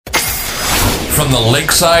from the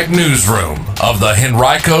Lakeside Newsroom of the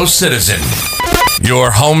Henrico Citizen, your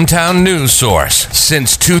hometown news source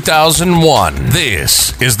since 2001.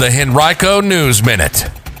 This is the Henrico News Minute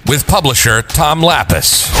with publisher Tom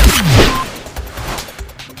Lapis.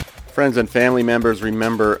 Friends and family members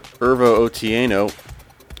remember Ervo Otieno,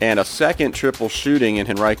 and a second triple shooting in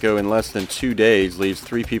Henrico in less than 2 days leaves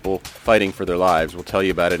 3 people fighting for their lives. We'll tell you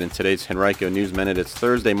about it in today's Henrico News Minute. It's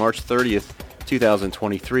Thursday, March 30th,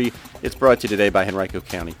 2023. It's brought to you today by Henrico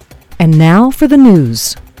County. And now for the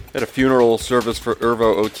news. At a funeral service for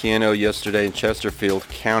Ervo Otieno yesterday in Chesterfield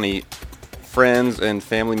County, friends and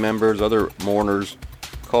family members, other mourners,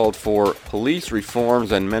 called for police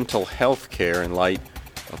reforms and mental health care in light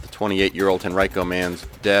of the 28-year-old Henrico man's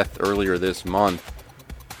death earlier this month.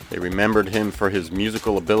 They remembered him for his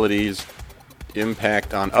musical abilities,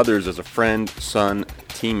 impact on others as a friend, son,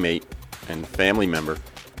 teammate, and family member.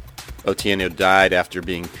 Otieno died after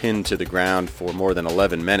being pinned to the ground for more than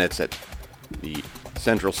 11 minutes at the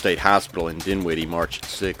Central State Hospital in Dinwiddie, March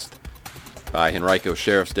 6th, by Henrico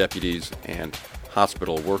Sheriff's deputies and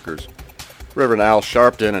hospital workers. Reverend Al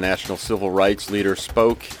Sharpton, a national civil rights leader,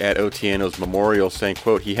 spoke at Otieno's memorial saying,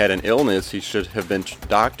 quote, "He had an illness he should have been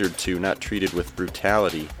doctored to, not treated with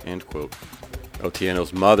brutality," end quote.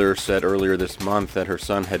 Otieno's mother said earlier this month that her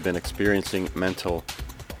son had been experiencing mental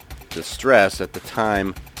distress at the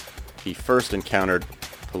time he first encountered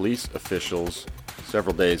police officials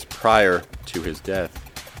several days prior to his death.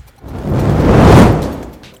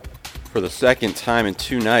 For the second time in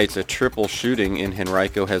 2 nights, a triple shooting in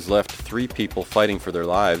Henrico has left 3 people fighting for their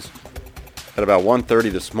lives. At about 1:30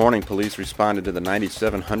 this morning, police responded to the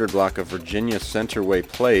 9700 block of Virginia Centerway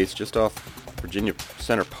Place, just off Virginia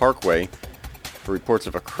Center Parkway, for reports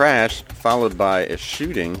of a crash followed by a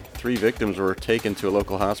shooting. 3 victims were taken to a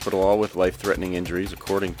local hospital, all with life-threatening injuries,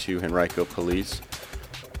 according to Henrico Police.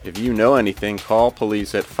 If you know anything, call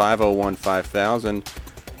police at 501-5000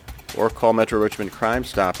 or call Metro Richmond Crime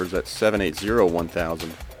Stoppers at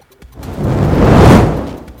 780-1000.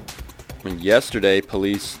 Yesterday,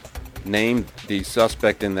 police named the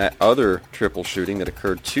suspect in that other triple shooting that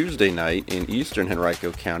occurred Tuesday night in eastern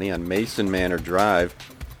Henrico County on Mason Manor Drive.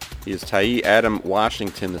 He is Tyee Adam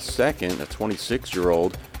Washington II, a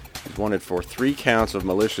 26-year-old. He's wanted for 3 counts of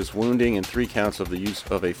malicious wounding and 3 counts of the use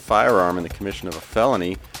of a firearm in the commission of a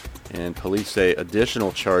felony. And police say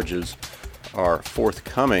additional charges are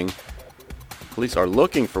forthcoming. Police are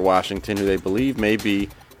looking for Washington, who they believe may be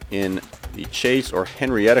in the Chase or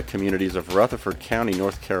Henrietta communities of Rutherford County,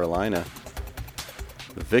 North Carolina.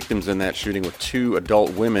 The victims in that shooting were 2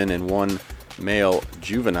 adult women and 1 male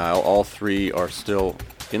juvenile. All 3 are still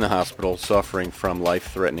in the hospital suffering from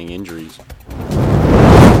life-threatening injuries.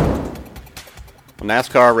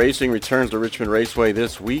 NASCAR racing returns to Richmond Raceway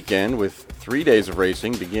this weekend with 3 days of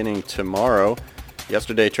racing beginning tomorrow.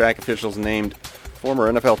 Yesterday, track officials named former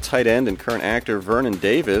NFL tight end and current actor Vernon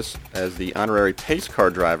Davis as the honorary pace car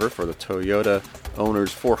driver for the Toyota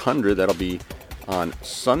Owners 400. That'll be on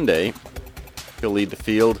Sunday. He'll lead the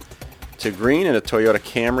field to green in a Toyota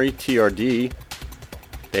Camry TRD.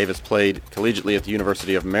 Davis played collegiately at the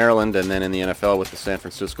University of Maryland and then in the NFL with the San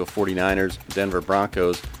Francisco 49ers, Denver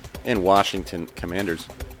Broncos, and Washington Commanders.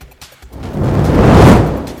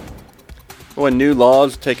 When new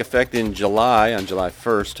laws take effect in July, on July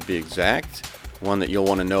 1st to be exact, one that you'll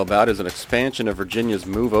want to know about is an expansion of Virginia's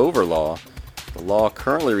Move Over law. The law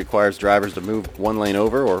currently requires drivers to move 1 lane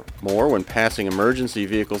over or more when passing emergency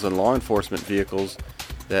vehicles and law enforcement vehicles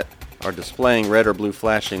that are displaying red or blue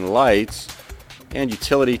flashing lights, and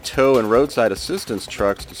utility, tow, and roadside assistance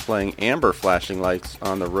trucks displaying amber flashing lights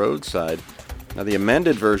on the roadside. Now, the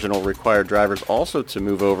amended version will require drivers also to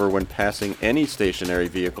move over when passing any stationary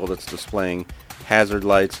vehicle that's displaying hazard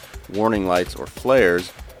lights, warning lights, or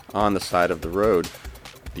flares on the side of the road.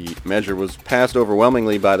 The measure was passed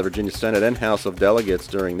overwhelmingly by the Virginia Senate and House of Delegates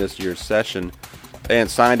during this year's session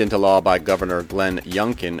and signed into law by Governor Glenn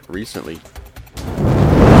Youngkin recently.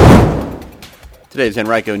 Today's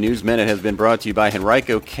Henrico News Minute has been brought to you by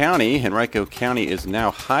Henrico County. Henrico County is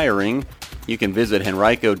now hiring. You can visit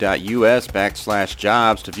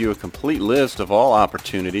henrico.us/jobs to view a complete list of all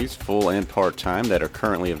opportunities, full and part-time, that are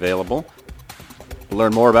currently available.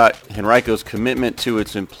 Learn more about Henrico's commitment to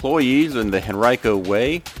its employees and the Henrico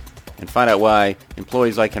Way, and find out why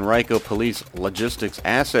employees like Henrico Police Logistics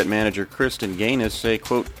Asset Manager Kristen Gaines say,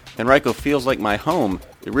 quote, "Henrico feels like my home.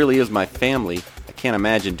 It really is my family. I can't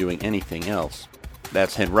imagine doing anything else."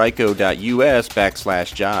 That's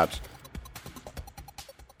henrico.us/jobs.